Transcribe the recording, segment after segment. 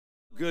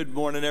Good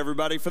morning,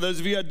 everybody. For those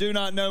of you I do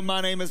not know,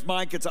 my name is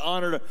Mike. It's an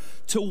honor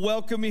to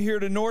welcome you here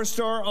to North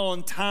Star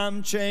on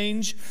Time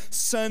Change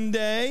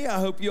Sunday. I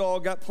hope you all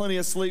got plenty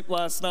of sleep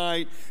last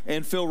night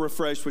and feel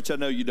refreshed, which I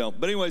know you don't.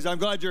 But anyways, I'm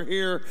glad you're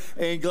here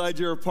and glad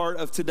you're a part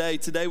of today.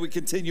 Today we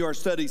continue our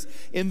studies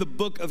in the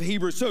book of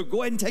Hebrews. So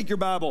go ahead and take your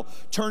Bible,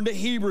 turn to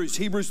Hebrews.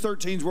 Hebrews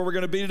 13 is where we're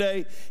going to be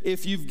today.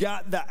 If you've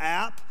got the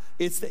app,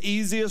 it's the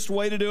easiest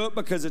way to do it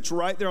because it's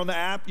right there on the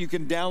app. You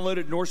can download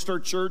it. North Star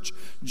Church,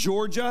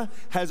 Georgia,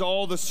 has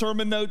all the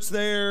sermon notes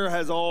there,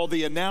 has all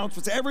the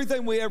announcements.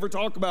 Everything we ever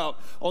talk about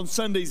on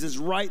Sundays is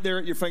right there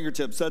at your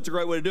fingertips. So that's a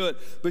great way to do it.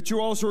 But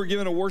you also are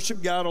given a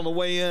worship guide on the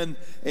way in,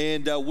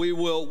 and we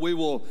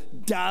will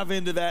dive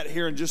into that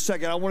here in just a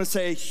second. I want to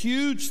say a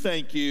huge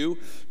thank you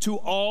to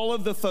all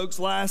of the folks.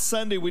 Last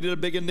Sunday, we did a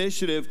big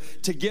initiative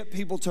to get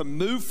people to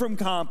move from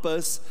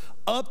Compass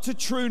up to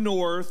True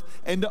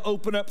North and to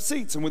open up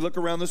seats. And we look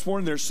around this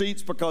morning, there's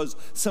seats because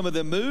some of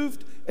them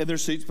moved, and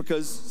there's seats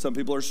because some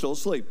people are still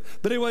asleep.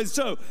 But anyway,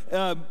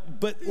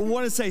 but we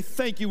want to say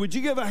thank you. Would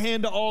you give a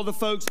hand to all the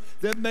folks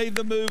that made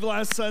the move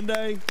last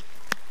Sunday?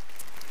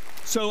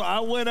 So I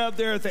went up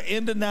there at the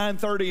end of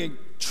 9:30, and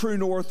True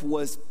North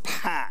was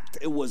packed.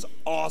 It was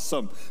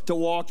awesome to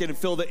walk in and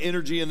feel the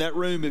energy in that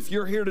room. If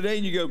you're here today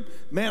and you go,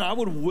 man, I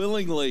would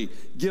willingly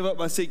give up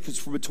my seat because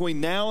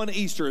between now and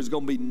Easter is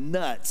going to be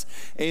nuts.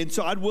 And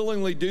so I'd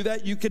willingly do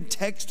that. You can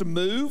text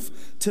MOVE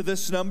to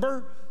this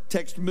number.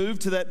 Text MOVE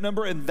to that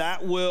number, and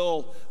that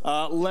will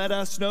let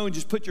us know, and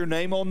just put your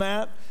name on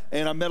that.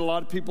 And I met a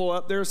lot of people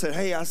up there, said,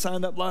 hey, I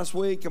signed up last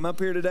week. I'm up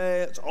here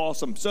today. It's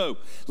awesome. So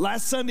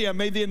last Sunday, I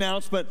made the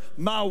announcement.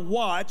 My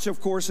watch, of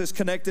course, is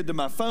connected to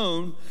my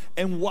phone.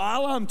 And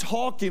while I'm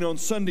talking on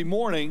Sunday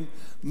morning,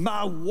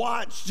 my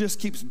watch just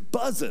keeps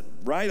buzzing,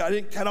 right? I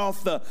didn't cut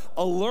off the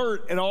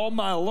alert and all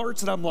my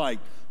alerts. And I'm like,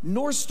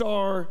 North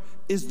Star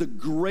is the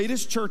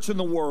greatest church in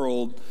the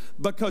world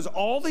because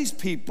all these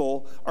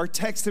people are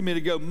texting me to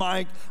go,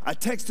 Mike, I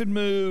texted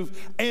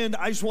MOVE, and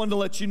I just wanted to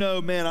let you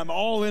know, man, I'm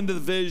all into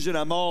the vision.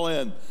 I'm all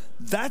in.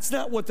 That's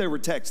not what they were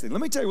texting.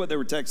 Let me tell you what they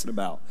were texting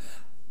about.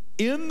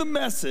 In the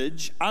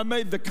message, I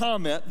made the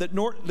comment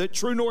that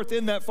True North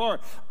isn't that far.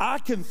 I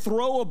can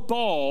throw a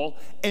ball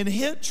and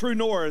hit True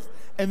North,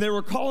 and they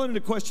were calling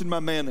into question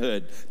my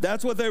manhood.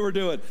 That's what they were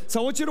doing.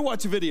 So I want you to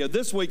watch a video.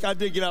 This week, I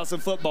did get out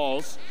some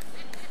footballs.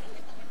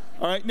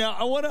 All right, now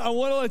I want to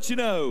let you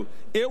know,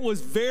 it was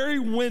very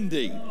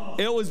windy.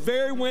 It was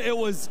very windy.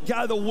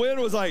 The wind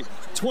was like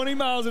 20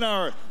 miles an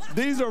hour.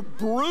 These are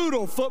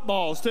brutal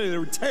footballs, too. They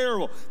were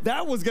terrible.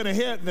 That was going to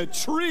hit, and the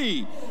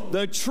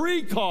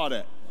tree caught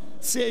it.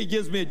 See, he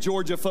gives me a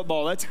Georgia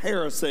football. That's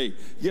heresy,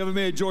 giving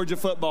me a Georgia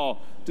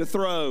football to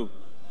throw.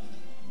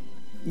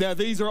 Now,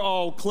 these are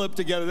all clipped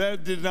together.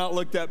 That did not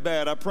look that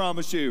bad, I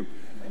promise you.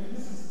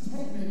 This is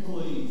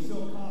technically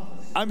still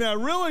confident. I mean, I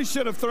really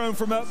should have thrown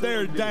from up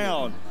there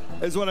down,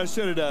 is what I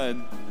should have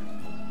done.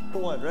 For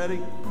what, ready?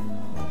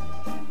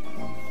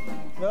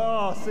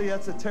 Oh, see,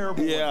 that's a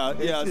terrible one.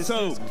 Yeah.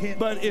 So,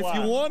 but if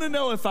you want to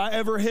know if I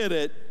ever hit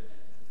it,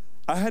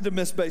 I had to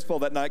miss baseball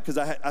that night because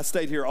I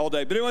stayed here all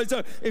day. But anyway,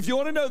 so if you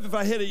want to know if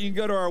I hit it, you can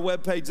go to our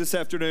webpage this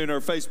afternoon or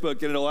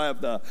Facebook, and it'll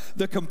have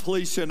the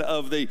completion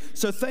of the.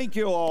 So thank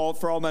you all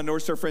for all my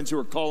North Star friends who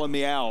were calling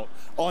me out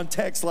on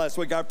text last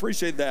week. I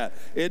appreciate that.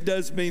 It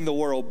does mean the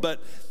world.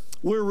 But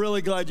we're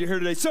really glad you're here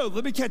today. So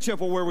let me catch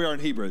up on where we are in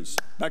Hebrews.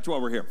 Back to why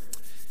we're here.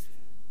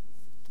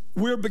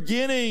 We're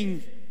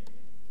beginning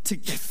to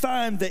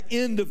find the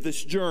end of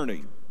this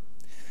journey.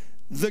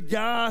 The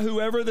guy,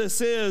 whoever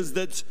this is,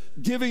 that's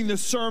giving the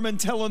sermon,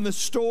 telling the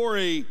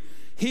story,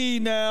 he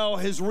now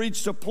has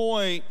reached a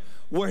point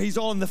where he's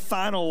on the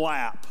final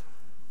lap.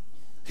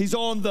 He's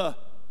on the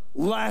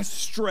last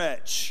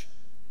stretch.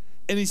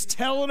 And he's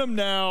telling them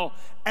now,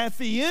 at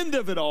the end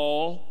of it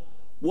all,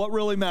 what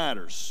really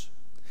matters.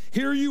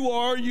 Here you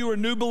are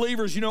new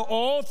believers,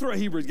 all through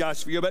Hebrews.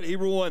 Guys, if you go back to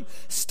Hebrews 1,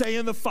 stay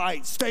in the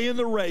fight, stay in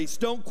the race,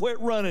 don't quit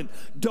running,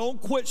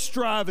 don't quit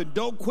striving,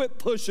 don't quit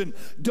pushing,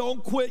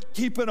 don't quit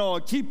keeping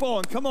on, keep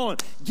on, come on,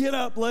 get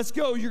up, let's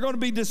go. You're going to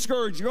be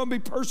discouraged, you're going to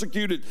be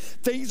persecuted,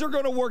 things are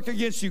going to work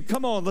against you.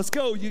 Come on, let's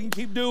go, you can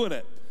keep doing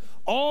it.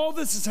 All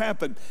this has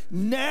happened.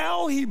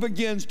 Now he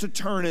begins to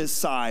turn his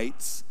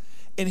sights,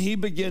 and he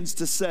begins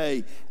to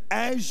say,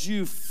 as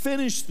you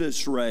finish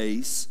this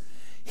race,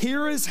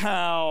 here is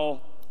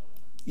how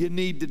you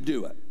need to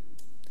do it.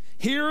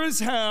 Here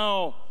is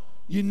how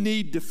you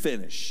need to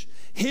finish.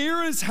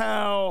 Here is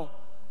how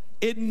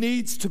it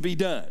needs to be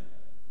done.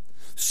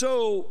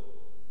 So,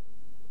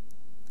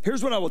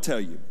 here's what I will tell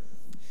you.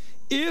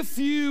 If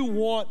you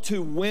want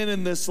to win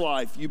in this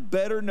life, you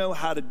better know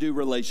how to do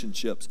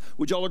relationships.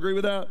 Would y'all agree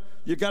with that?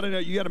 You got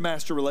to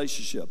master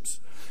relationships.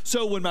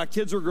 So when my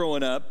kids were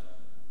growing up,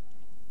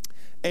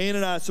 Ann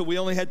and I, so we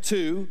only had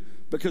two,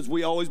 because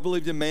we always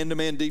believed in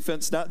man-to-man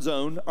defense, not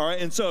zone, all right?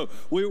 And so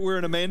we're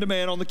in a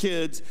man-to-man on the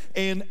kids,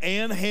 and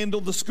Ann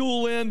handled the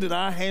school end, and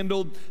I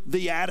handled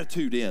the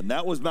attitude end.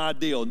 That was my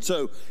deal. And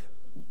so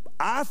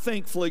I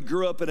thankfully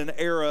grew up in an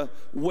era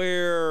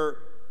where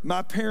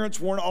my parents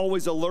weren't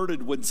always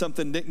alerted when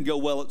something didn't go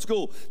well at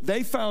school.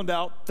 They found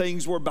out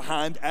things were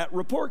behind at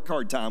report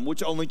card time,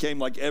 which only came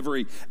like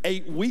every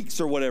 8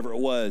 weeks or whatever it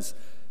was.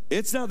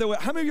 It's not that way.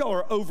 How many of y'all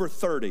are over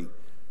 30?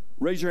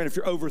 Raise your hand if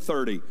you're over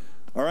 30.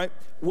 All right.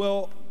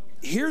 Well,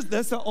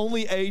 that's the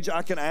only age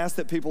I can ask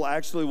that people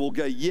actually will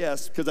go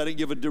yes, because I didn't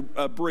give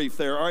a brief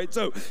there. All right.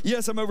 So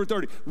yes, I'm over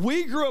 30.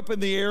 We grew up in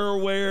the era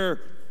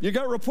where you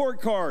got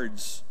report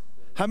cards.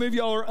 How many of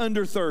y'all are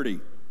under 30?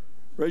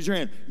 Raise your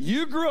hand.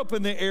 You grew up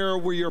in the era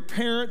where your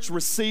parents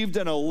received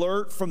an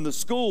alert from the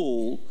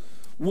school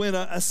when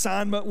an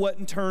assignment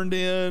wasn't turned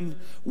in,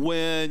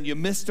 when you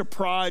missed a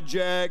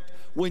project,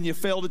 when you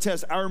failed a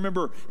test. I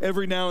remember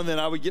every now and then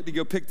I would get to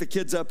go pick the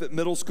kids up at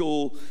middle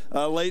school,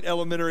 late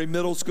elementary,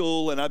 middle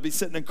school, and I'd be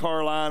sitting in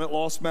car line at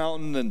Lost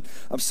Mountain, and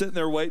I'm sitting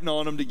there waiting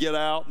on them to get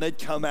out, and they'd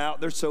come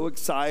out. They're so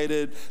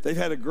excited. They've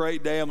had a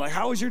great day. I'm like,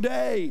 how was your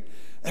day?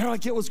 And they're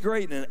like, it was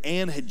great. And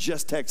Ann had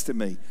just texted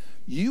me,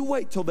 you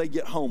wait till they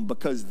get home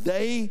because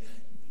they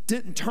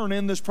didn't turn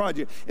in this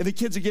project. And the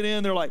kids would get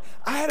in, they're like,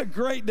 I had a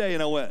great day.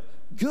 And I went,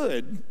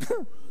 good,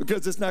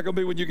 because it's not going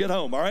to be when you get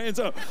home, all right? And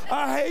so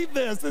I hate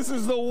this. This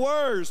is the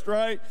worst,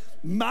 right?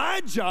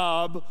 My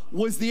job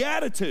was the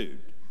attitude.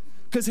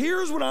 Because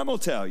here's what I'm going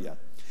to tell you.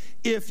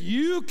 If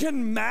you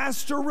can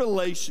master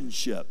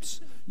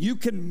relationships, you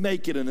can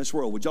make it in this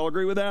world. Would y'all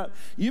agree with that?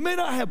 You may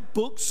not have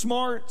book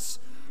smarts,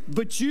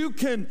 but you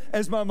can,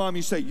 as my mom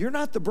used to say, you're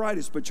not the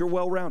brightest, but you're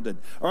well-rounded.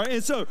 All right,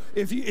 and so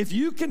if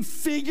you can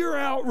figure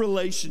out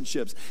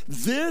relationships,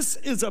 this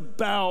is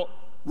about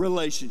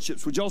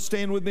relationships. Would y'all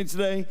stand with me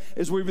today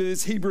as we read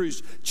this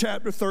Hebrews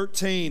chapter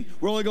 13?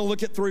 We're only going to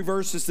look at 3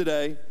 verses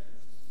today.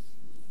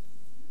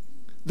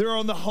 They're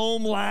on the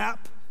home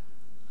lap.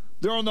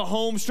 They're on the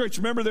home stretch.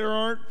 Remember, there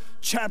aren't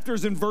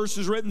chapters and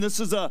verses written.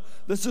 This is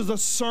a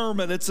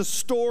sermon. It's a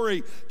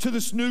story to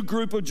this new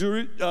group of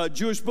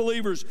Jewish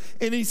believers.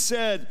 And he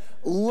said,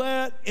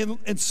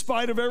 in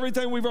spite of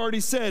everything we've already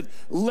said,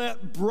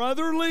 let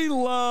brotherly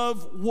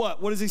love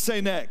what? What does he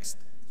say next?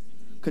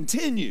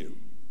 Continue.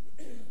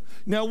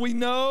 Now, we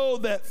know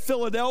that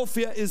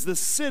Philadelphia is the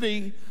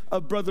city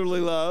of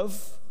brotherly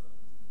love.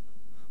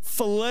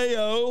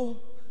 Phileo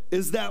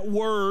is that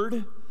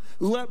word.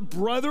 Let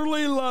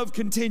brotherly love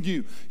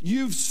continue.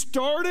 You've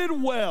started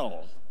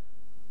well,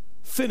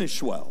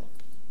 finish well.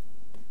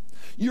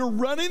 You're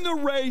running the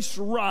race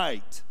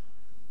right,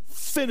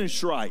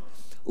 finish right.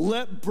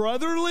 Let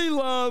brotherly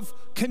love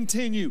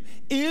continue.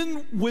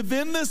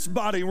 Within this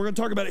body, we're going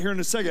to talk about it here in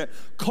a second,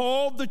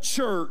 called the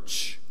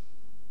church,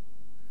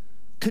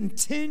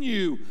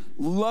 continue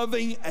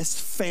loving as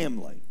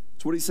family.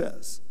 That's what he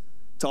says.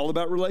 It's all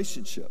about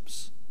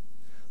relationships.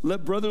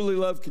 Let brotherly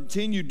love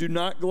continue. Do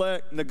not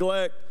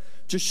neglect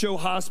to show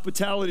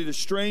hospitality to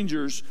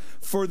strangers,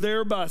 for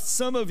thereby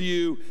some of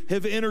you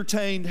have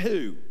entertained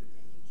who?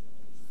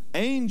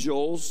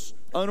 Angels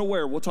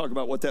unaware. We'll talk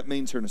about what that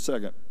means here in a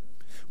second.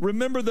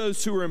 Remember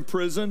those who are in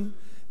prison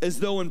as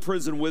though in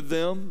prison with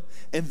them,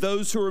 and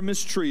those who are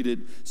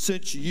mistreated,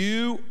 since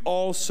you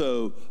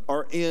also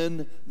are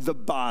in the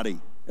body.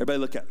 Everybody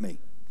look at me.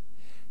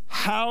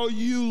 How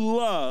you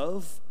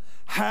love,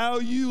 how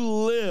you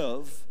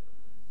live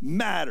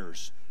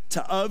matters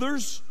to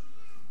others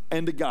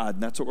and to God.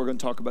 And that's what we're going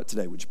to talk about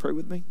today. Would you pray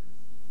with me?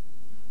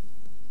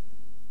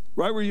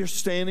 Right where you're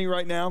standing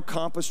right now,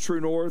 Compass True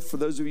North, for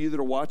those of you that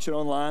are watching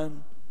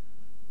online,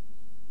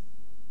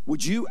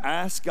 would you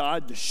ask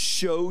God to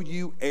show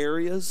you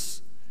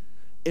areas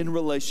in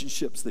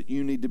relationships that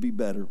you need to be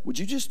better? Would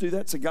you just do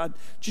that? Say, God,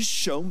 just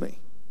show me.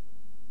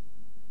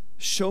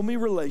 Show me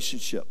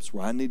relationships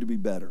where I need to be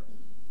better.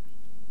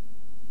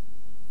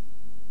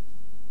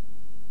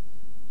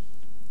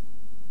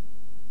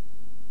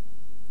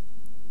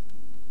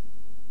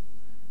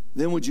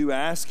 Then would you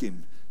ask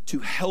him to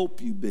help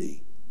you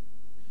be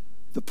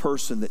the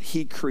person that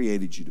he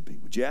created you to be?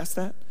 Would you ask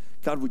that?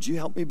 God, would you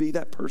help me be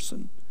that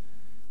person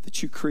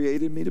that you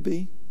created me to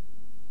be?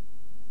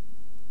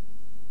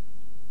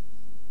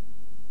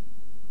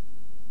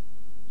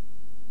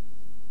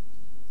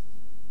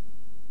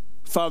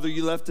 Father,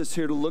 you left us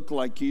here to look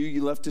like you.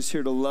 You left us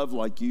here to love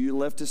like you. You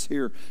left us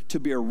here to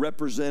be a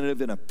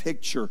representative and a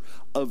picture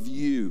of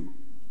you.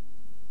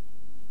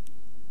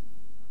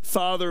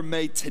 Father,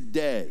 may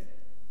today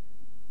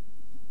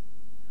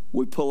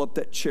we pull up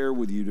that chair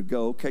with you to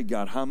go, okay,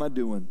 God, how am I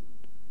doing?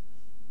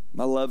 Am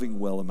I loving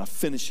well? Am I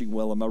finishing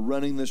well? Am I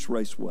running this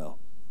race well?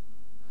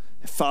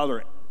 And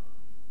Father,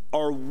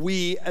 are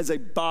we as a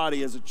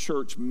body, as a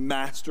church,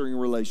 mastering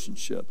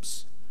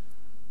relationships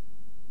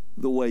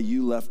the way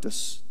you left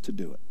us to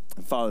do it?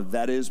 And Father,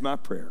 that is my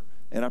prayer,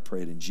 and I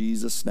pray it in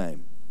Jesus'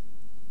 name.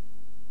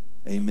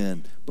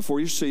 Amen. Before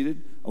you're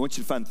seated, I want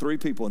you to find 3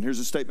 people, and here's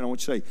a statement I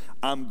want you to say.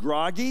 I'm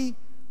groggy,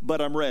 but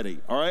I'm ready.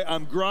 All right?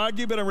 I'm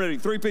groggy, but I'm ready.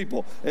 3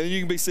 people, and then you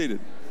can be seated.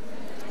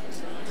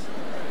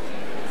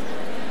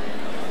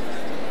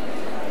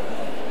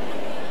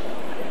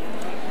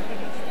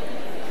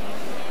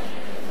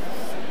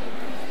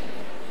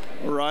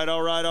 All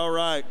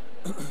right.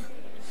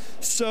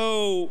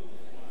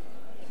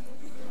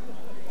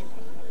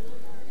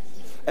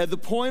 At the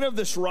point of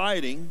this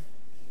writing,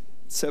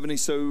 70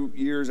 so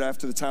years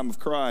after the time of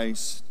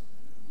Christ,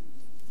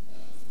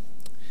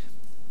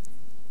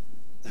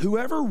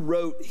 whoever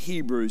wrote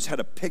Hebrews had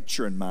a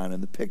picture in mind,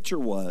 and the picture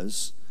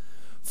was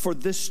for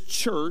this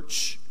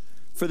church,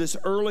 for this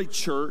early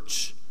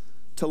church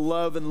to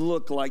love and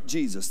look like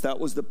Jesus.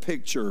 That was the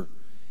picture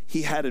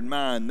he had in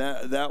mind.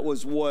 That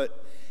was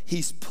what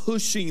he's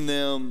pushing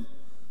them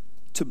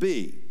to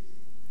be.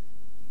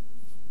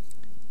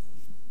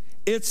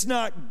 It's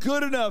not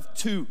good enough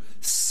to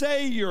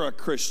say you're a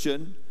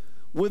Christian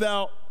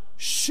without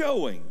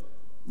showing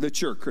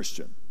that you're a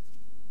Christian,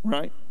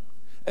 right?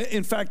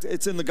 In fact,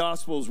 it's in the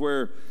Gospels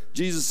where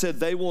Jesus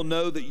said, they will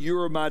know that you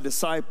are my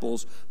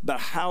disciples by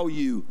how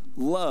you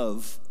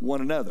love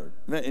one another.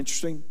 Isn't that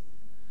interesting?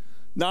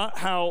 Not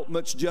how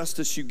much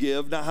justice you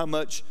give, not how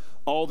much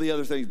all the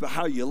other things, but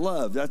how you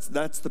love.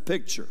 That's the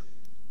picture.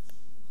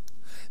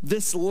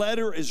 This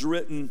letter is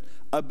written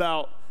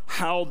about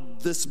how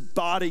this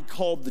body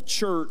called the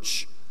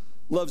church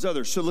loves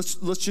others. So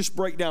let's just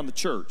break down the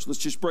church. Let's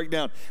just break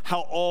down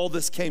how all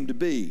this came to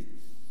be.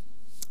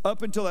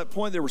 Up until that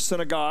point, there were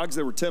synagogues,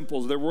 there were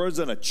temples, there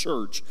wasn't a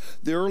church.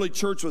 The early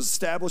church was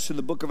established in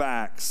the book of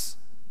Acts.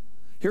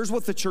 Here's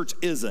what the church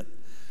isn't.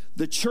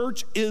 The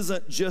church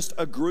isn't just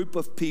a group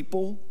of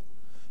people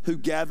who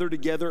gather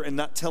together and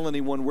not tell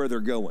anyone where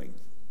they're going.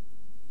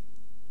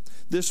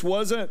 This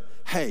wasn't,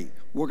 hey,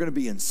 we're going to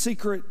be in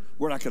secret.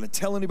 We're not going to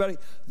tell anybody.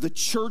 The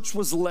church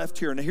was left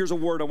here, and here's a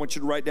word I want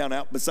you to write down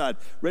out beside.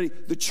 Ready?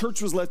 The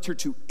church was left here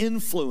to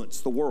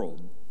influence the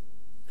world.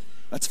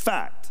 That's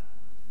fact.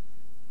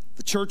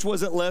 The church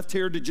wasn't left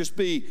here to just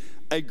be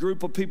a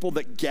group of people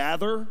that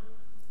gather.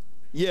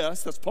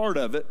 Yes, that's part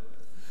of it.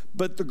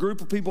 But the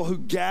group of people who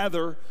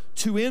gather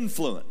to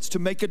influence, to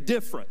make a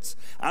difference.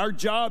 Our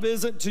job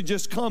isn't to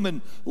just come and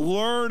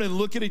learn and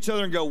look at each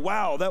other and go,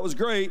 wow, that was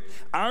great.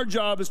 Our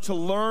job is to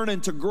learn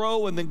and to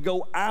grow and then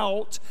go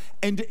out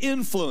and to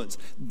influence.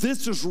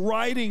 This is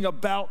writing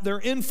about their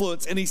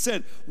influence. And he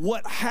said,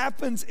 what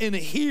happens in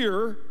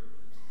here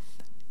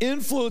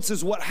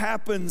influences what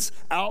happens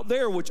out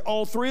there, which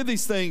all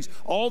these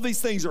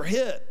things are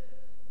hit.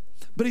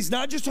 But he's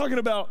not just talking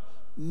about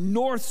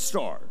North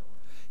Star.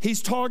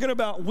 He's talking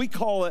about, we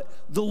call it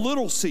the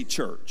Little C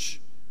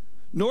Church.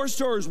 North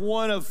Star is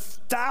one of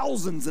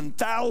thousands and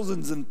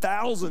thousands and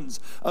thousands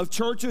of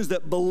churches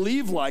that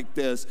believe like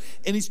this.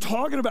 And he's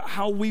talking about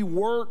how we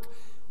work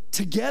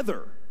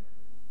together.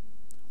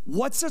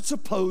 What's it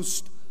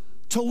supposed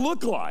to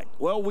look like?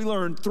 Well, we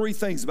learned 3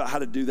 things about how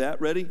to do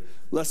that. Ready?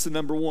 Lesson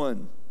number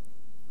 1.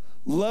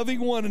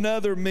 Loving one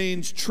another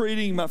means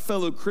treating my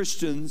fellow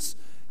Christians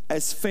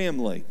as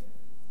family.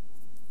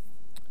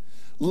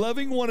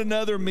 Loving one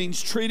another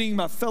means treating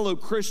my fellow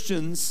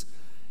Christians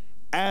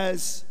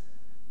as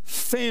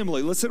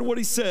family. Listen to what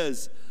he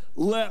says.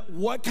 Let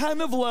what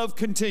kind of love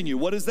continue?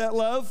 What is that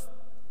love?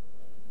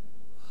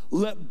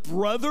 Let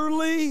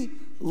brotherly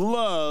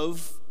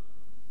love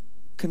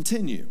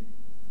continue.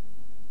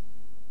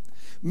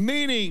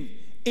 Meaning,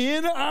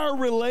 in our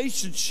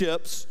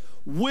relationships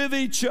with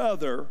each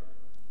other,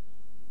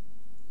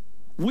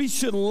 we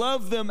should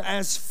love them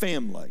as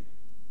family.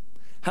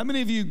 How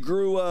many of you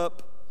grew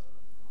up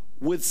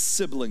with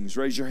siblings?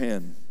 Raise your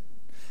hand.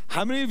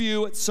 How many of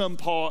you at some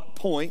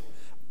point,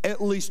 at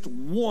least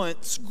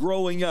once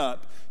growing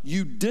up,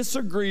 you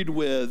disagreed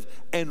with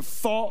and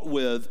fought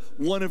with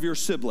one of your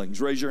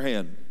siblings? Raise your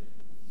hand.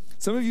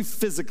 Some of you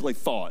physically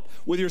fought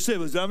with your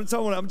siblings. I'm just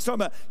talking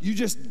about you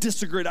just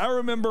disagreed. I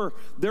remember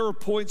there were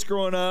points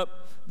growing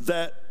up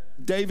that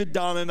David,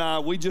 Donna, and I,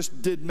 we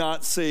just did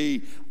not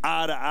see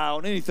eye to eye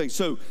on anything.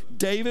 So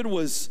David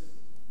was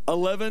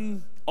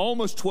 11,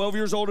 almost 12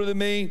 years older than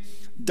me.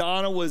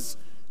 Donna was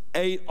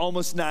 8,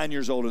 almost 9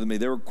 years older than me.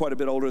 They were quite a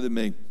bit older than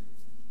me.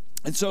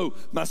 And so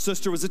my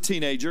sister was a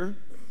teenager,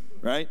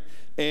 right?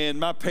 And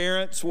my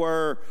parents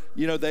were,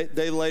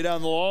 they laid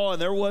down the law,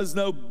 and there was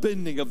no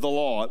bending of the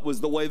law. It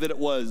was the way that it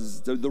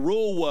was. The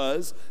rule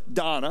was,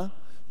 Donna,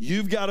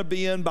 you've got to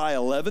be in by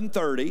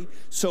 11:30.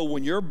 So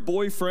when your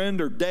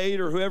boyfriend or date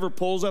or whoever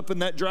pulls up in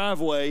that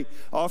driveway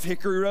off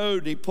Hickory Road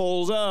and he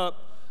pulls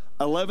up,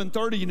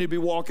 11:30, you need to be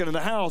walking in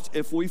the house.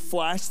 If we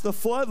flash the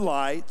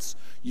floodlights,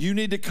 you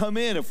need to come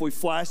in. If we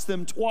flash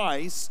them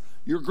twice,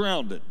 you're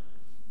grounded.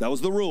 That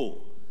was the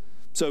rule.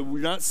 So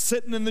we're not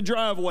sitting in the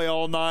driveway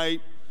all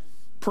night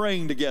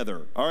praying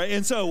together, all right?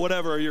 And so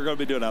whatever you're going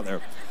to be doing out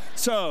there.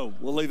 So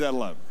we'll leave that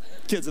alone.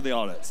 Kids in the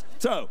audience.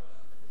 So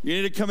you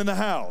need to come in the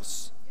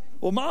house.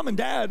 Well, Mom and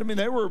Dad,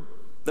 they were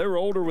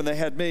older when they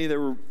had me. They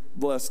were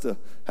blessed to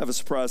have a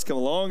surprise come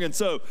along. And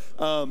so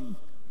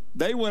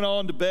they went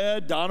on to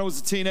bed. Donna was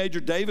a teenager.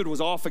 David was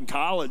off in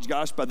college.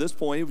 Gosh, by this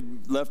point,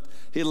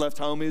 he had left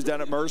home. He was down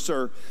at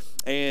Mercer.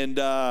 And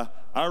I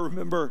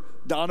remember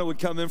Donna would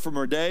come in from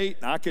her date.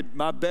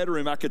 My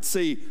bedroom, I could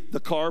see the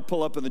car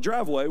pull up in the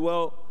driveway.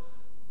 Well,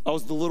 I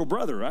was the little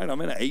brother, right?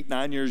 I'm 8,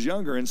 9 years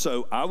younger. And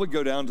so I would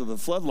go down to the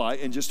floodlight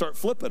and just start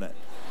flipping it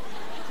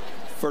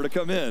for her to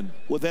come in.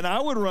 Well, then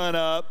I would run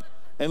up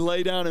and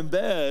lay down in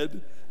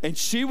bed And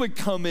she would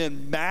come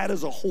in mad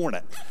as a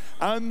hornet.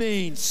 I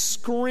mean,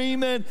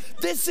 screaming,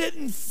 this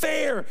isn't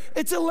fair.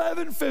 It's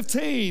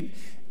 11:15.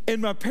 And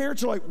my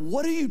parents are like,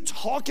 what are you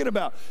talking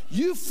about?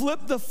 You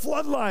flipped the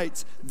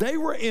floodlights. They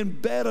were in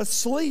bed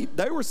asleep.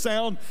 They were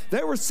sound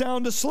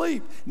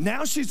asleep.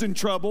 Now she's in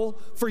trouble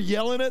for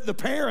yelling at the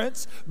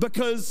parents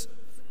because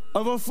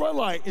of a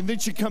floodlight. And then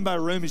she'd come by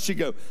the room and she'd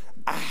go,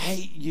 I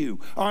hate you.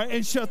 All right,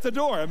 and shut the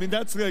door. I mean,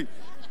 that's like,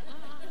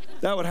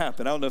 that would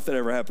happen. I don't know if that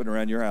ever happened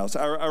around your house.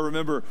 I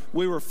remember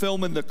we were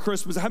filming the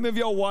Christmas. How many of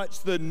y'all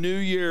watched the New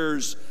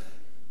Year's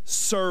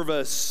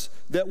service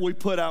that we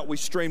put out? We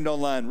streamed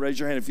online. Raise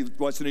your hand if you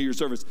watched the New Year's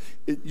service.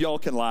 Y'all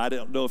can lie. I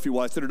don't know if you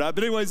watched it or not.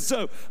 But anyways,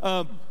 so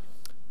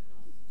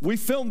we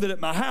filmed it at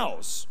my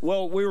house.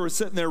 Well, we were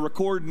sitting there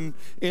recording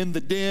in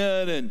the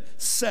den, and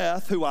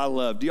Seth, who I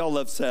love. Do y'all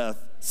love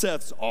Seth?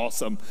 Seth's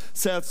awesome.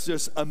 Seth's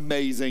just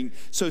amazing.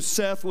 So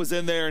Seth was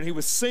in there and he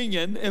was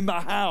singing in my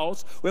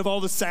house. We have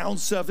all the sound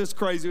stuff. It's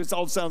crazy. It's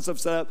all the sound stuff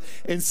set up.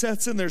 And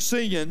Seth's in there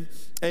singing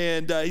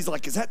and he's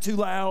like, is that too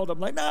loud?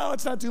 I'm like, no,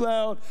 it's not too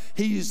loud.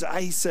 He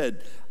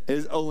said,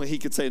 as only he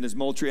could say in his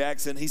Moultrie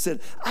accent, he said,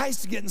 I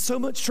used to get in so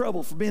much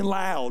trouble for being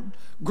loud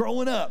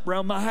growing up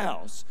around my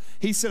house.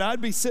 He said,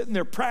 I'd be sitting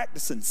there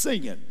practicing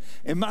singing,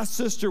 and my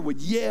sister would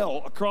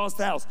yell across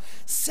the house,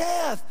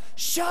 Seth,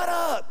 shut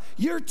up,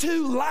 you're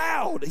too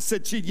loud. He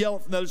said she'd yell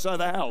from the other side of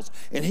the house,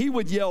 and he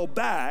would yell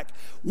back,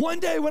 one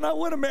day when I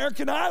win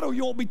American Idol,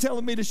 you won't be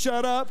telling me to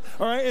shut up,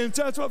 all right? And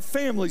that's what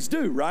families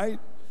do, right?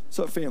 That's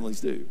what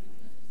families do.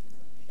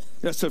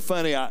 That's so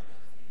funny. I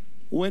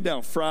went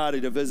down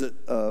Friday to visit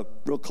a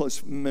real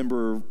close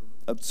member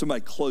of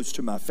somebody close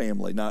to my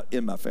family, not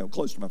in my family,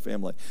 close to my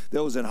family,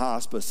 that was in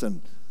hospice.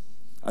 And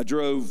I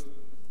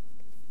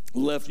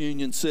left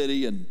Union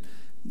City and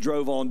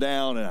drove on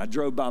down, and I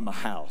drove by my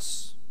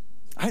house.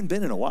 I hadn't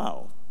been in a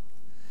while.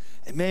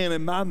 And man,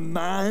 in my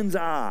mind's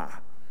eye,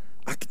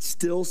 I could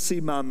still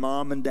see my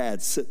mom and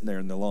dad sitting there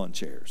in the lawn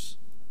chairs.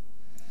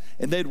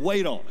 And they'd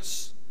wait on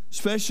us,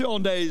 especially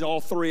on days all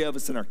three of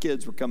us and our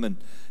kids were coming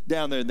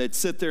down there, and they'd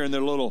sit there in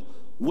their little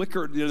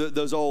wicker,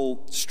 those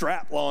old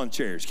strap lawn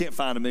chairs. Can't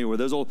find them anywhere.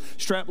 Those old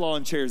strap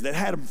lawn chairs that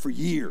had them for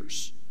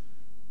years.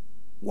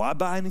 Why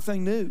buy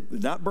anything new? They're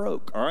not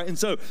broke, all right? And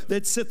so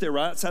they'd sit there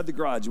right outside the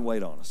garage and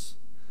wait on us.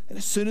 And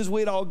as soon as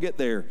we'd all get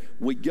there,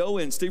 we'd go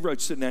in. Steve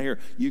Roach sitting down here.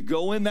 You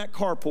go in that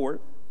carport.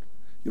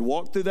 You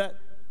walk through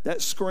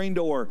that screen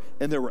door,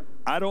 and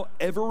I don't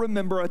ever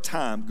remember a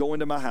time going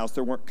to my house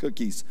there weren't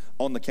cookies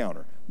on the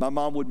counter. My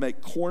mom would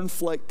make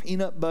cornflake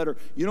peanut butter.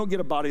 You don't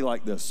get a body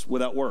like this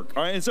without work,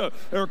 all right? And so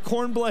there were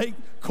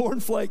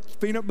cornflake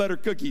peanut butter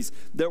cookies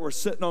that were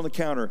sitting on the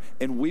counter,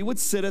 and we would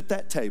sit at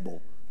that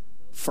table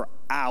for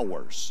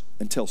hours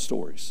and tell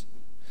stories.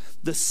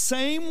 The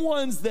same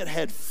ones that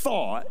had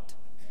fought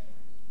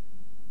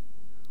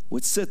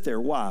would sit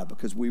there. Why?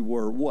 Because we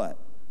were what?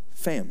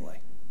 Family.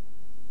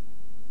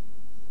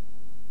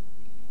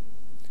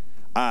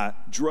 I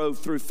drove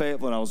through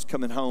Fayetteville when I was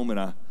coming home, and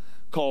I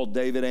called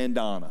David and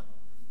Donna,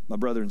 my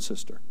brother and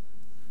sister,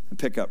 and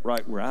pick up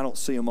right where I don't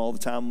see them all the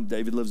time.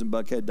 David lives in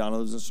Buckhead, Donna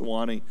lives in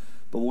Sewanee,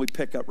 but we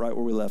pick up right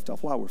where we left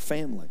off. Wow, we're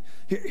family.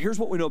 Here's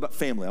what we know about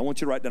family. I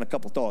want you to write down a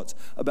couple thoughts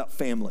about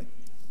family.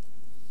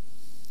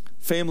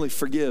 Family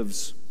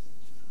forgives.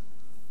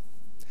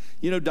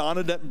 You know,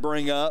 Donna doesn't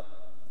bring up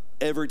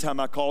every time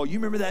I call, you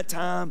remember that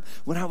time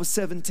when I was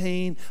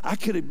 17? I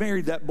could have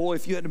married that boy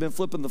if you hadn't been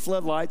flipping the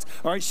floodlights.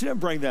 All right, she doesn't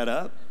bring that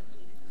up.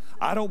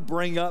 I don't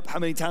bring up how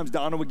many times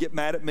Donna would get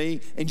mad at me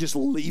and just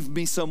leave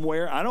me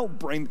somewhere. I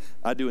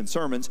do in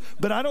sermons,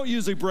 but I don't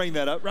usually bring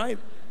that up, right?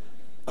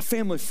 A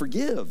family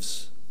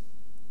forgives.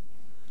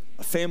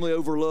 A family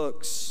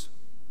overlooks.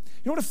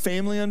 You know what a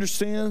family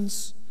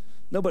understands?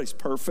 Nobody's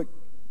perfect.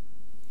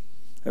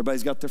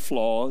 Everybody's got their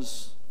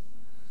flaws.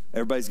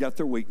 Everybody's got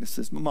their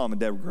weaknesses. My mom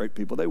and dad were great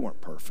people. They weren't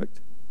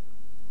perfect.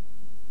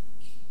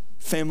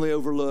 Family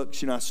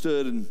overlooks. You know, I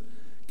stood and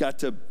got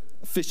to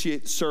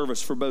officiate the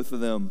service for both of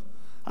them.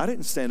 I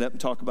didn't stand up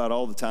and talk about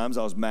all the times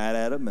I was mad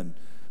at them and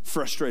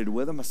frustrated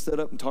with them. I stood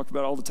up and talked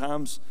about all the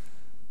times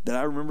that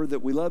I remember that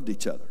we loved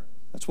each other.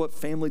 That's what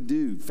family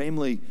do.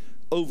 Family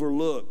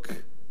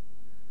overlook.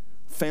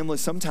 Family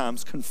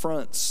sometimes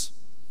confronts.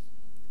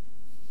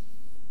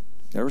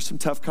 There were some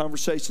tough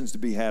conversations to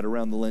be had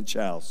around the Linch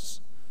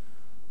house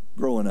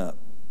growing up.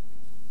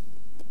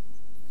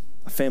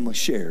 A family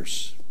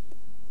shares.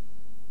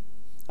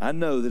 I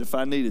know that if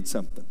I needed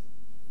something,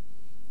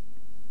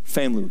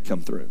 family would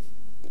come through.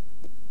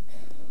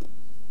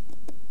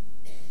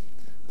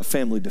 A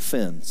family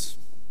defends.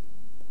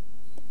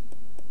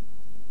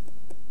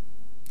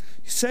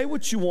 You say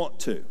what you want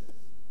to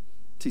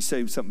till you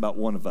say something about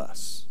one of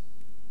us.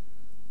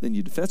 Then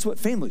you defend. That's what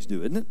families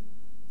do, isn't it?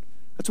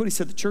 That's what he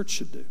said the church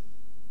should do.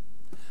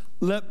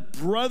 Let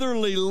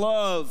brotherly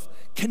love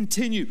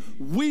continue.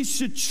 We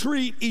should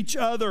treat each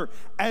other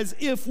as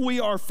if we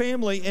are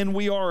family, and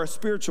we are a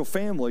spiritual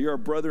family. You're a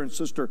brother and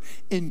sister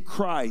in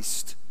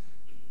Christ.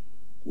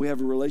 We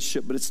have a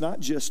relationship, but it's not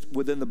just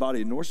within the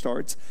body of North Star.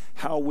 It's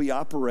how we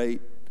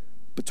operate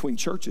between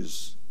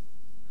churches,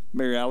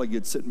 Mary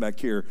Alligood's sitting back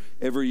here.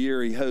 Every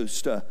year he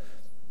hosts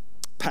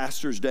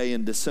Pastor's Day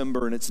in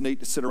December, and it's neat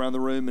to sit around the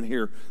room and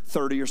hear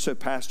 30 or so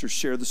pastors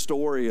share the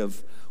story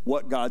of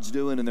what God's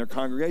doing in their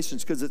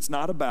congregations, because it's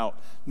not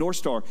about North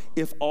Star.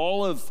 If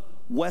all of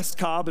West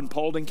Cobb and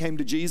Paulding came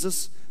to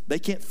Jesus, they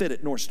can't fit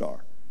at North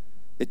Star.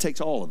 It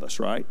takes all of us,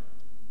 right?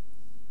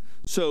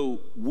 So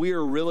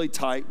we're really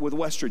tight with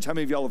Westridge. How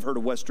many of y'all have heard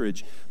of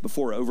Westridge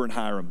before over in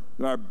Hiram?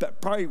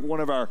 Probably one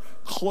of our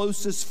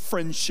closest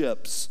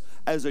friendships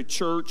as a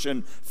church,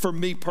 and for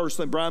me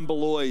personally, Brian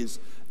Beloy's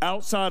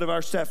outside of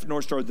our staff at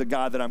North Star, the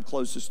guy that I'm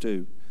closest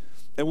to.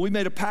 And we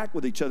made a pact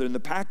with each other, and the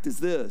pact is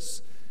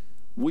this: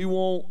 we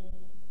won't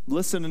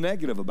listen to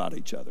negative about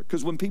each other.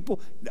 Because when people,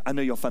 I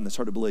know y'all find this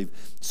hard to believe,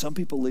 some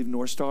people leave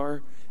North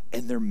Star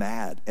and they're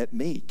mad at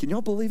me. Can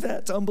y'all believe that?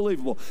 It's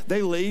unbelievable.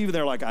 They leave and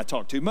they're like, I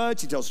talk too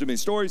much, he tells too many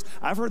stories.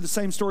 I've heard the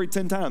same story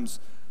 10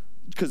 times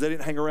because they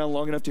didn't hang around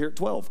long enough to hear it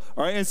 12.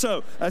 All right, and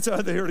so that's how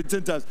they heard it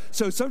 10 times.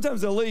 So sometimes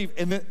they'll leave,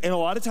 and a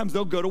lot of times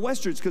they'll go to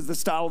Westridge because the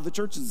style of the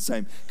church is the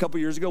same. A couple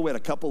years ago, we had a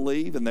couple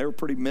leave, and they were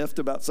pretty miffed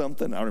about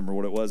something. I don't remember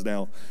what it was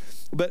now.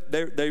 But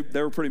they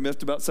were pretty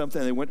miffed about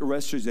something. They went to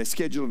Westridge. They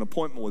scheduled an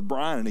appointment with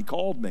Brian, and he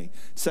called me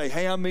to say,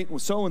 hey, I'm meeting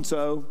with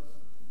so-and-so.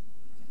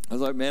 I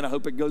was like, man, I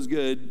hope it goes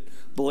good.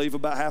 Believe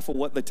about half of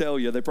what they tell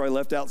you. They probably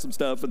left out some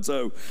stuff. And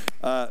so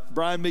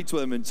Brian meets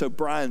with him. And so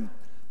Brian,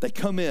 they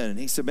come in, and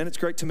he said, man, it's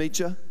great to meet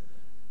you.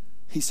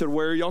 He said,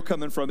 where are y'all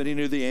coming from? And he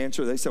knew the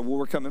answer. They said, well,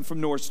 we're coming from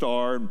North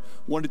Star and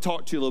wanted to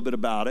talk to you a little bit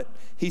about it.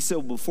 He said,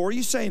 well, before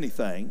you say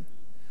anything,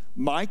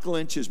 Mike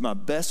Linch is my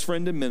best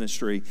friend in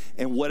ministry,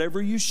 and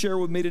whatever you share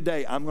with me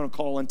today, I'm going to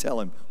call and tell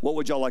him. What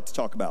would y'all like to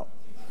talk about?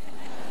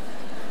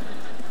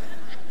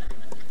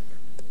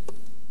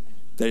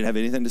 They didn't have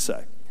anything to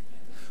say.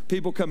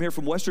 People come here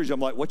from Westridge, I'm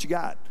like, what you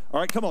got? All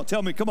right, come on,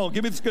 tell me, come on,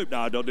 give me the scoop.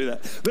 No, don't do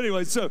that. But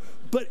anyway,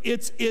 but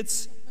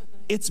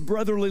it's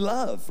brotherly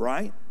love,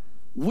 right?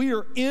 We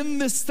are in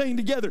this thing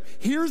together.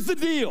 Here's the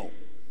deal.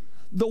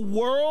 The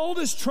world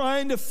is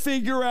trying to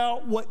figure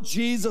out what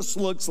Jesus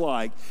looks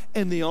like,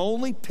 and the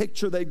only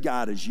picture they've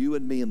got is you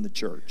and me in the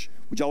church.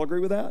 Would y'all agree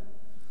with that?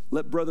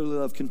 Let brotherly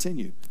love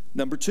continue.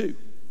 Number 2.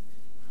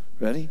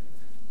 Ready?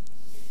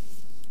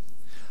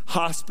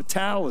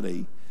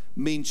 Hospitality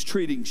means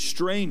treating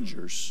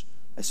strangers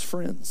as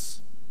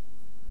friends.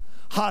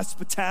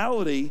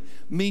 Hospitality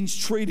means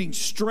treating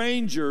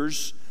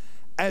strangers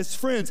as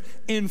friends.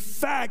 In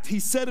fact, he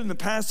said in the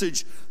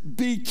passage,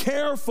 be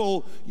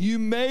careful, you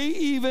may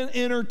even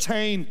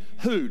entertain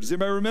who? Does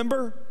anybody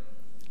remember?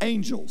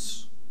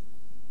 Angels.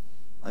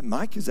 Like,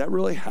 Mike, does that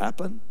really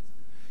happen?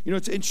 You know,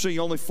 it's interesting,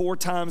 only 4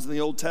 times in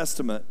the Old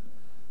Testament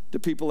do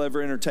people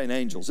ever entertain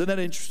angels. Isn't that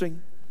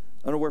interesting?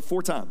 I don't know where,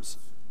 4 times.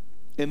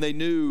 And they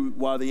knew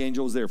why the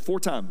angel was there. 4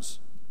 times.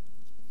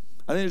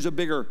 I think there's a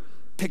bigger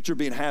picture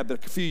being had,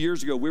 but a few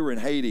years ago, we were in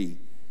Haiti,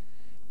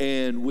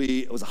 and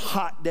it was a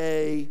hot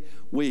day.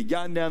 We had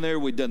gotten down there,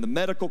 we'd done the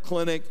medical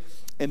clinic,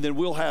 and then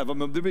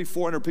there'll be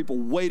 400 people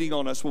waiting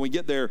on us when we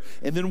get there.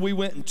 And then we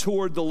went and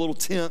toured the little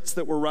tents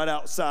that were right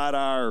outside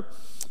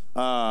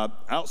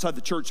outside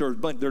the church.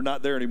 They're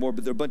not there anymore,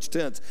 but they're a bunch of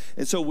tents.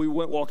 And so we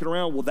went walking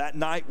around. Well, that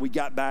night we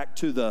got back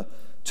to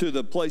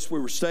the place we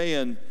were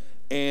staying,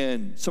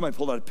 and somebody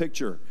pulled out a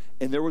picture,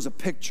 and there was a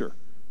picture.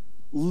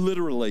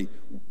 Literally,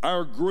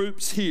 our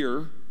group's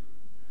here,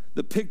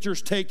 the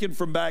picture's taken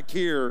from back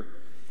here,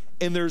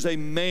 and there's a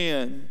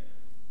man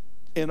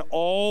in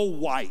all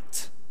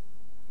white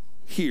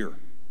here.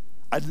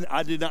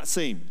 I did not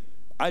see him.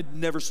 I'd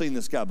never seen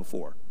this guy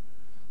before.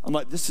 I'm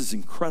like, this is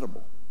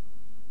incredible.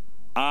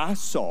 I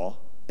saw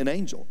an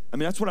angel. I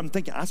mean, that's what I'm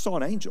thinking. I saw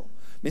an angel.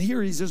 I mean,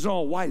 here he's just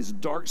all white. He's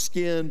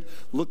dark-skinned,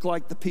 looked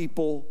like the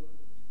people.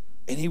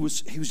 And he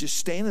was just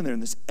standing there in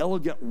this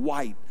elegant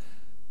white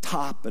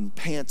top and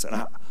pants.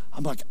 And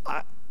I'm like,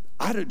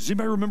 does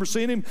anybody remember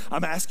seeing him?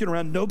 I'm asking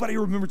around. Nobody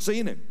remembered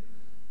seeing him.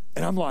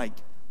 And I'm like,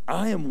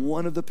 I am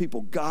one of the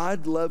people.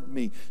 God loved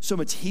me so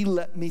much, he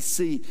let me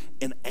see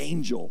an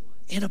angel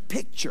in a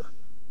picture.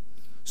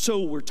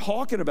 So we're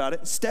talking about it.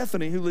 And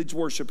Stephanie, who leads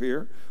worship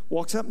here,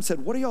 walks up and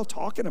said, what are y'all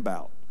talking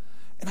about?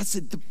 And I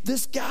said,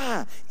 this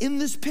guy in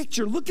this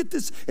picture, look at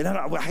this. And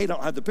I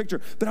don't have the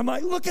picture, but I'm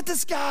like, look at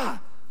this guy.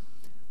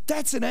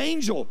 That's an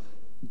angel.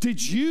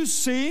 Did you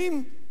see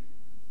him?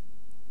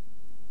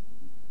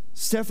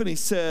 Stephanie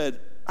said,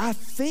 I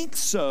think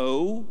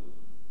so.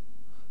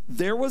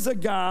 There was a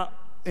guy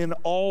in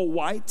all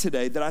white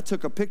today that I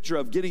took a picture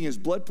of getting his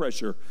blood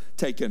pressure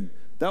taken.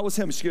 That was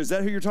him. She goes, is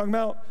that who you're talking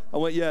about? I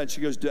went, yeah. And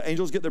she goes, do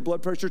angels get their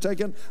blood pressure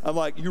taken? I'm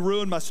like, you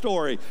ruined my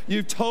story.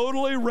 You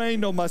totally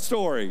rained on my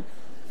story.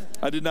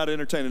 I did not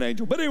entertain an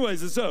angel. But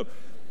anyways, so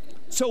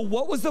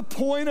what was the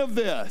point of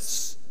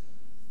this?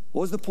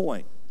 What was the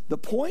point? The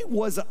point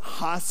was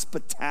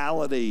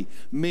hospitality,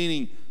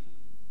 meaning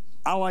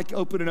I like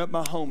opening up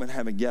my home and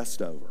having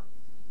guests over.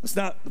 That's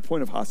not the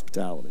point of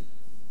hospitality.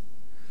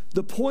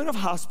 The point of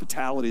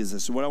hospitality is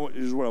this. This is what I want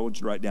you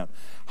to write down.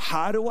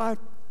 How do I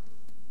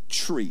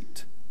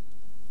treat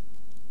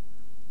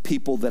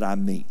people that I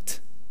meet?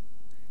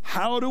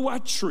 How do I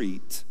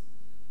treat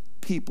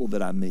people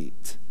that I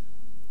meet?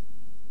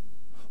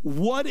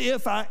 What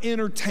if I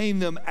entertain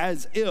them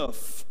as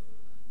if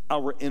I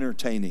were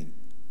entertaining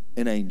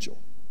an angel?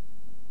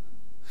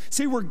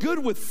 See, we're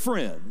good with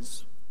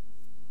friends.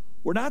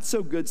 We're not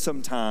so good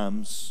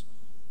sometimes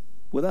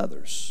with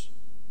others.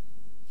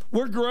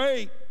 We're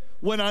great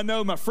when I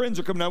know my friends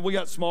are coming out. We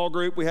got small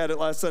group. We had it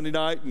last Sunday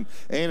night, and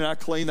Ann and I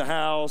cleaned the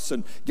house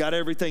and got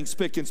everything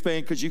spick and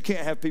span because you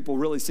can't have people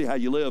really see how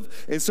you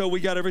live. And so we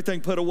got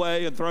everything put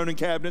away and thrown in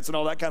cabinets and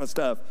all that kind of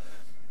stuff.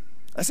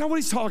 That's not what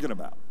he's talking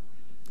about.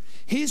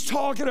 He's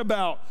talking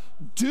about,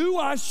 do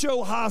I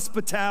show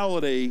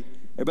hospitality,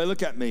 everybody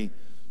look at me,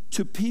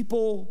 to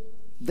people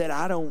that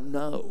I don't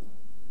know?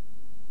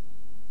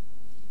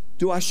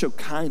 Do I show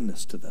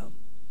kindness to them?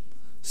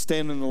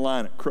 Standing in the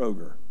line at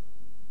Kroger,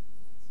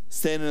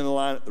 standing in the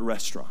line at the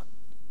restaurant,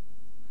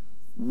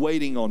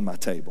 waiting on my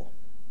table.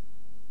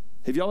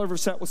 Have y'all ever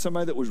sat with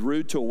somebody that was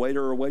rude to a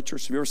waiter or a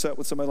waitress? Have you ever sat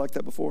with somebody like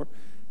that before?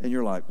 And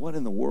you're like, what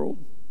in the world?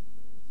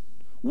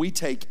 We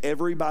take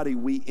everybody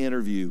we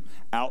interview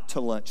out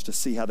to lunch to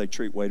see how they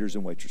treat waiters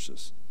and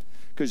waitresses.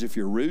 Because if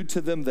you're rude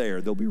to them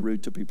there, they'll be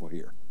rude to people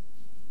here.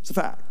 It's a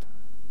fact.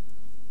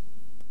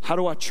 How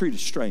do I treat a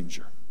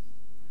stranger?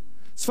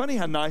 It's funny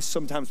how nice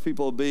sometimes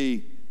people will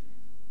be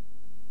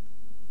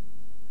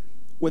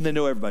when they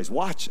know everybody's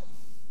watching.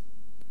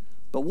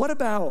 But what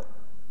about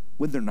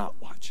when they're not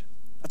watching?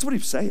 That's what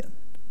he's saying.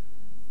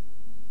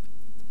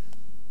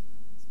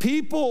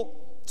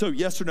 People, so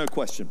yes or no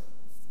question.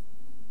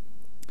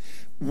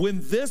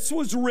 When this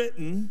was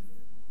written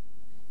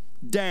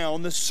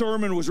down, the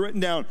sermon was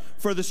written down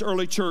for this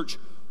early church,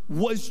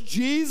 was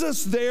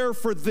Jesus there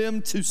for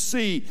them to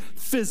see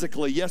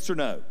physically, yes or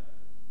no?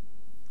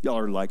 Y'all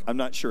are like, I'm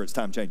not sure, it's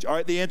time change. All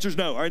right, the answer is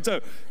no. All right,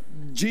 so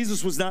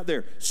Jesus was not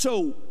there.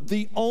 So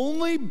the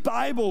only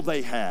Bible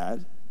they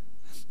had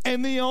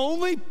and the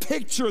only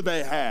picture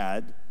they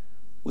had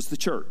was the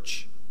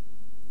church.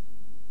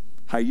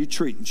 How are you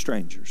treating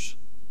strangers?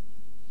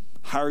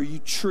 How are you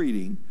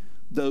treating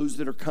those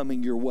that are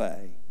coming your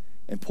way?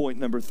 And point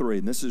number 3,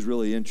 and this is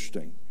really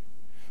interesting.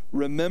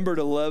 Remember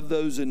to love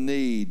those in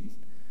need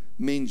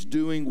means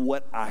doing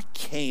what I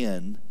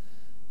can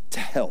to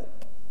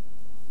help.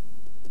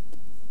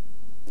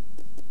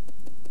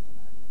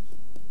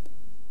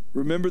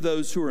 Remember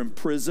those who are in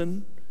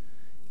prison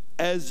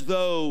as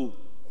though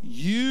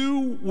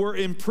you were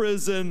in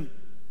prison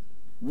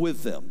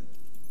with them.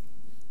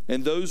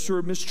 And those who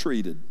are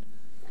mistreated,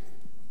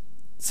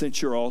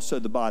 since you're also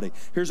the body.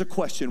 Here's a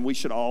question we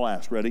should all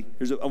ask. Ready?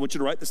 I want you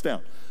to write this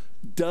down.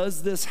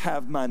 Does this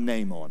have my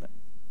name on it?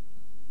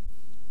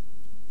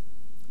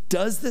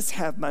 Does this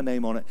have my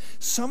name on it?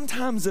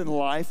 Sometimes in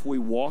life we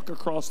walk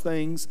across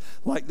things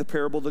like the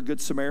parable of the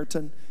Good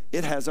Samaritan.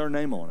 It has our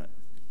name on it.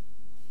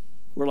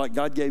 We're like,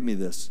 God gave me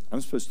this. I'm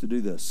supposed to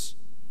do this.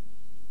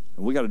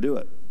 And we got to do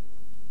it.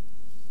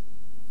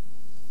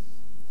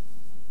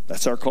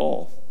 That's our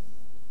call.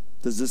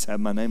 Does this have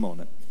my name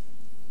on it?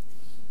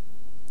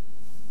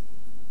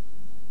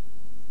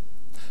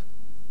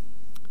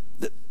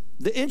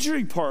 The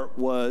interesting part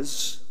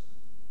was,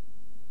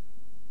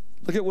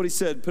 look at what he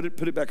said. Put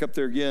it back up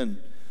there again.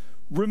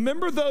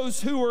 Remember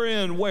those who are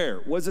in where?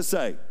 What does it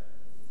say?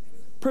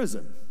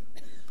 Prison.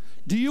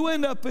 Do you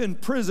end up in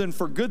prison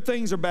for good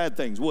things or bad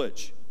things?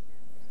 Which?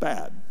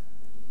 Bad.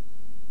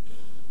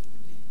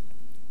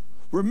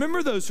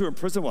 Remember those who are in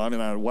prison. Well, I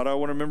mean, why do I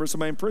want to remember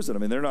somebody in prison? I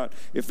mean, they're not,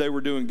 if they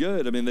were doing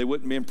good, I mean, they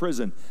wouldn't be in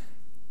prison.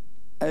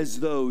 As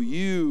though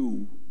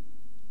you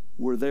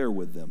were there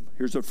with them.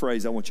 Here's a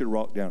phrase I want you to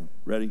write down.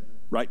 Ready?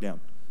 Write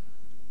down.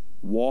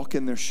 Walk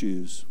in their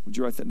shoes. Would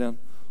you write that down?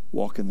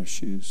 Walk in their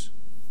shoes.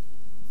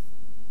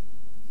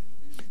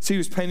 See, he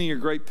was painting a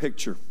great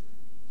picture.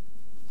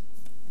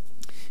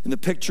 And the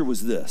picture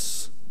was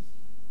this.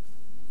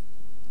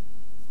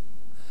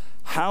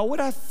 How would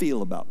I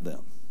feel about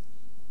them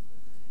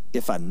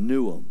if I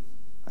knew them?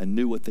 I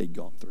knew what they'd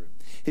gone through.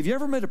 Have you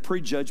ever made a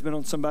prejudgment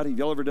on somebody? Have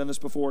y'all ever done this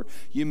before?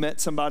 You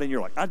met somebody and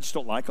you're like, I just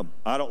don't like them.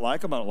 I don't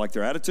like them. I don't like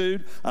their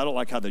attitude. I don't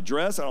like how they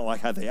dress. I don't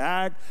like how they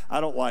act.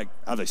 I don't like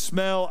how they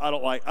smell. I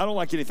don't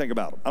like anything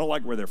about them. I don't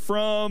like where they're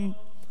from.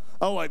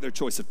 I don't like their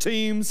choice of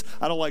teams.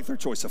 I don't like their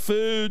choice of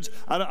foods.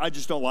 I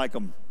just don't like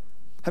them.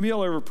 Have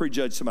y'all ever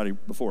prejudged somebody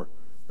before?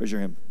 Raise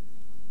your hand.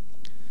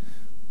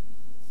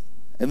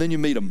 And then you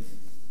meet them.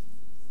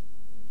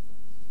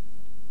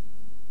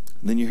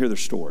 And then you hear their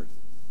story.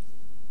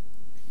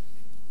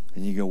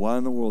 And you go, why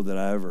in the world did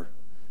I ever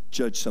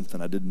judge something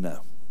I didn't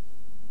know?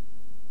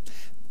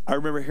 I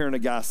remember hearing a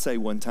guy say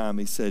one time,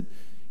 he said,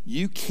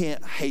 you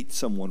can't hate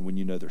someone when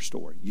you know their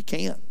story. You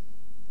can't.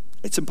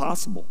 It's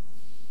impossible.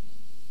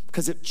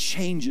 Because it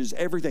changes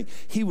everything.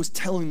 He was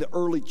telling the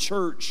early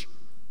church,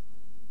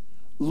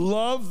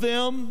 love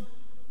them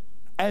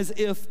as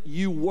if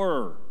you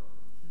were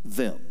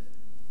them.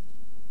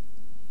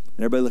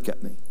 And everybody look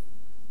at me.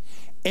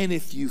 And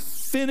if you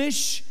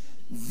finish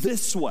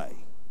this way,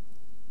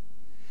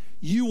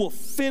 you will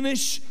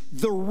finish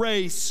the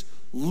race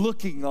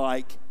looking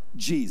like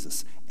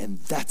Jesus. And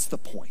that's the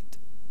point.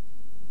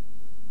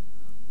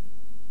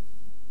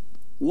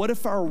 What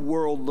if our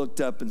world looked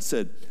up and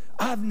said,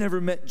 I've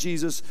never met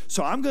Jesus,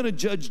 so I'm going to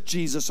judge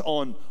Jesus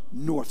on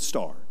North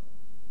Star?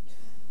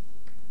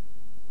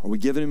 Are we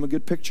giving him a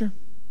good picture?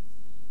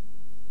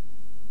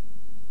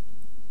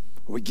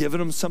 Are we giving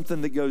him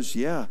something that goes,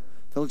 yeah,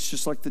 that looks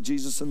just like the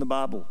Jesus in the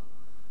Bible?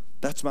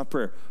 That's my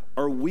prayer.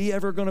 Are we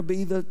ever going to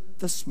be the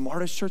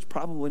smartest church?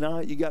 Probably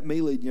not. You got me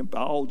leading you.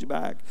 I'll hold you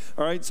back.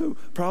 All right, so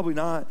probably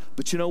not.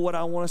 But you know what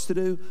I want us to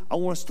do? I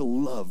want us to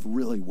love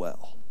really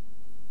well.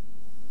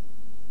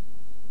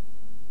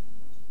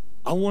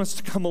 I want us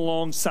to come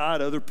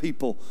alongside other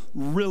people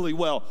really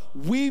well.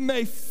 We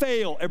may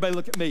fail. Everybody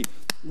look at me.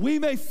 We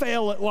may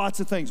fail at lots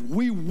of things.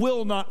 We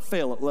will not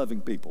fail at loving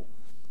people.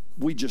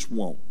 We just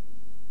won't.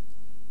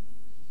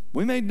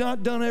 We may not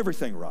have done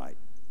everything right.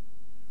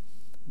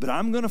 But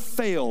I'm going to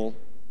fail.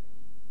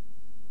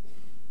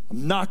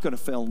 I'm not going to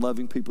fail in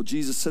loving people.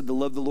 Jesus said to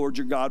love the Lord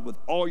your God with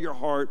all your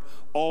heart,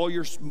 all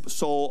your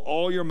soul,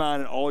 all your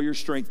mind, and all your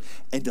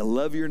strength, and to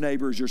love your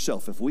neighbor as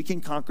yourself. If we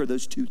can conquer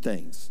those two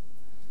things,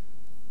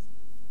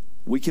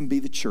 we can be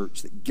the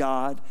church that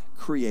God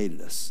created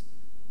us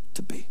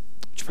to be.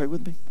 Would you pray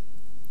with me?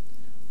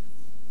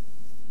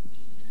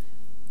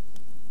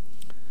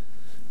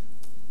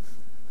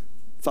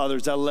 Father,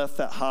 as I left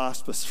that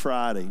hospice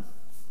Friday,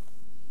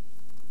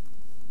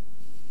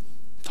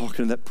 talking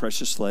to that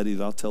precious lady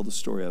that I'll tell the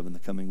story of in the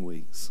coming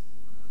weeks.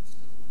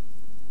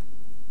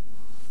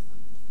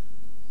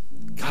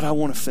 God, I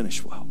want to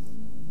finish well.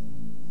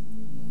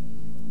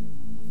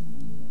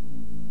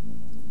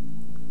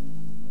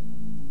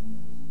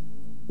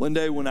 One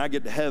day when I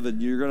get to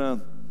heaven, you're going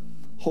to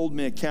hold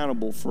me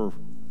accountable for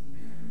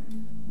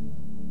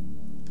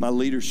my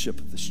leadership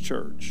of this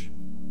church.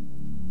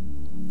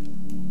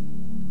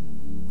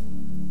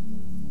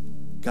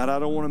 God, I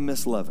don't want to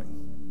miss loving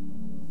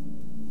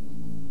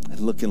and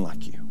looking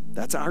like you.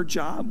 That's our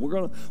job.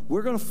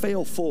 We're gonna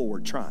fail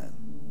forward trying.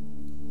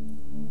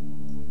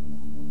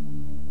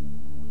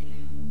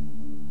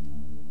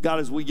 God,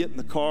 as we get in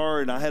the car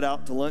and I head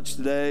out to lunch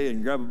today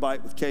and grab a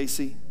bite with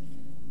Casey,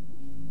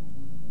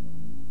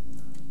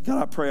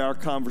 God, I pray our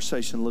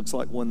conversation looks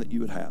like one that you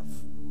would have.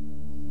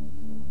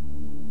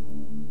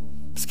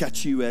 It's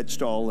got you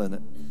etched all in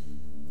it.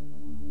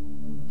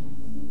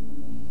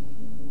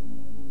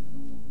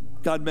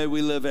 God, may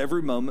we live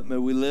every moment, may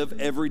we live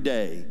every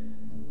day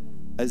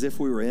as if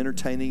we were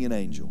entertaining an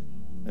angel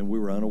and we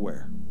were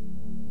unaware.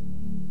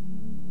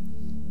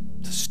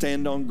 To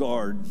stand on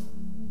guard,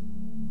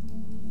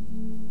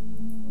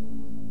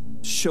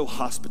 show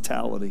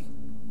hospitality,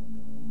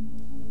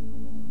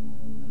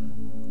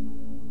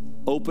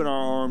 open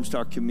our arms to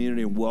our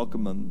community and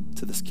welcome them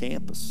to this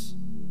campus.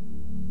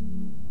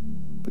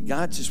 But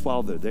God, just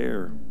while they're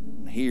there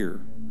and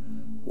here,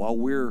 while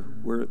we're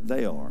where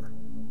they are,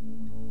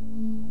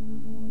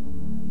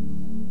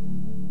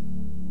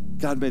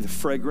 God, may the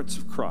fragrance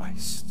of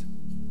Christ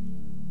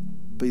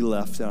be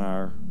left in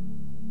our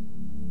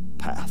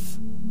path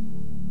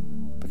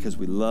because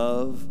we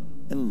love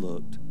and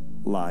looked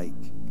like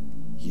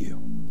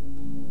you.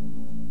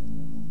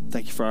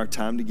 Thank you for our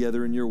time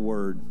together in your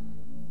word.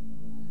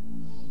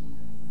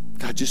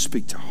 God, just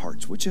speak to our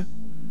hearts, would you?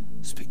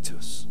 Speak to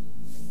us.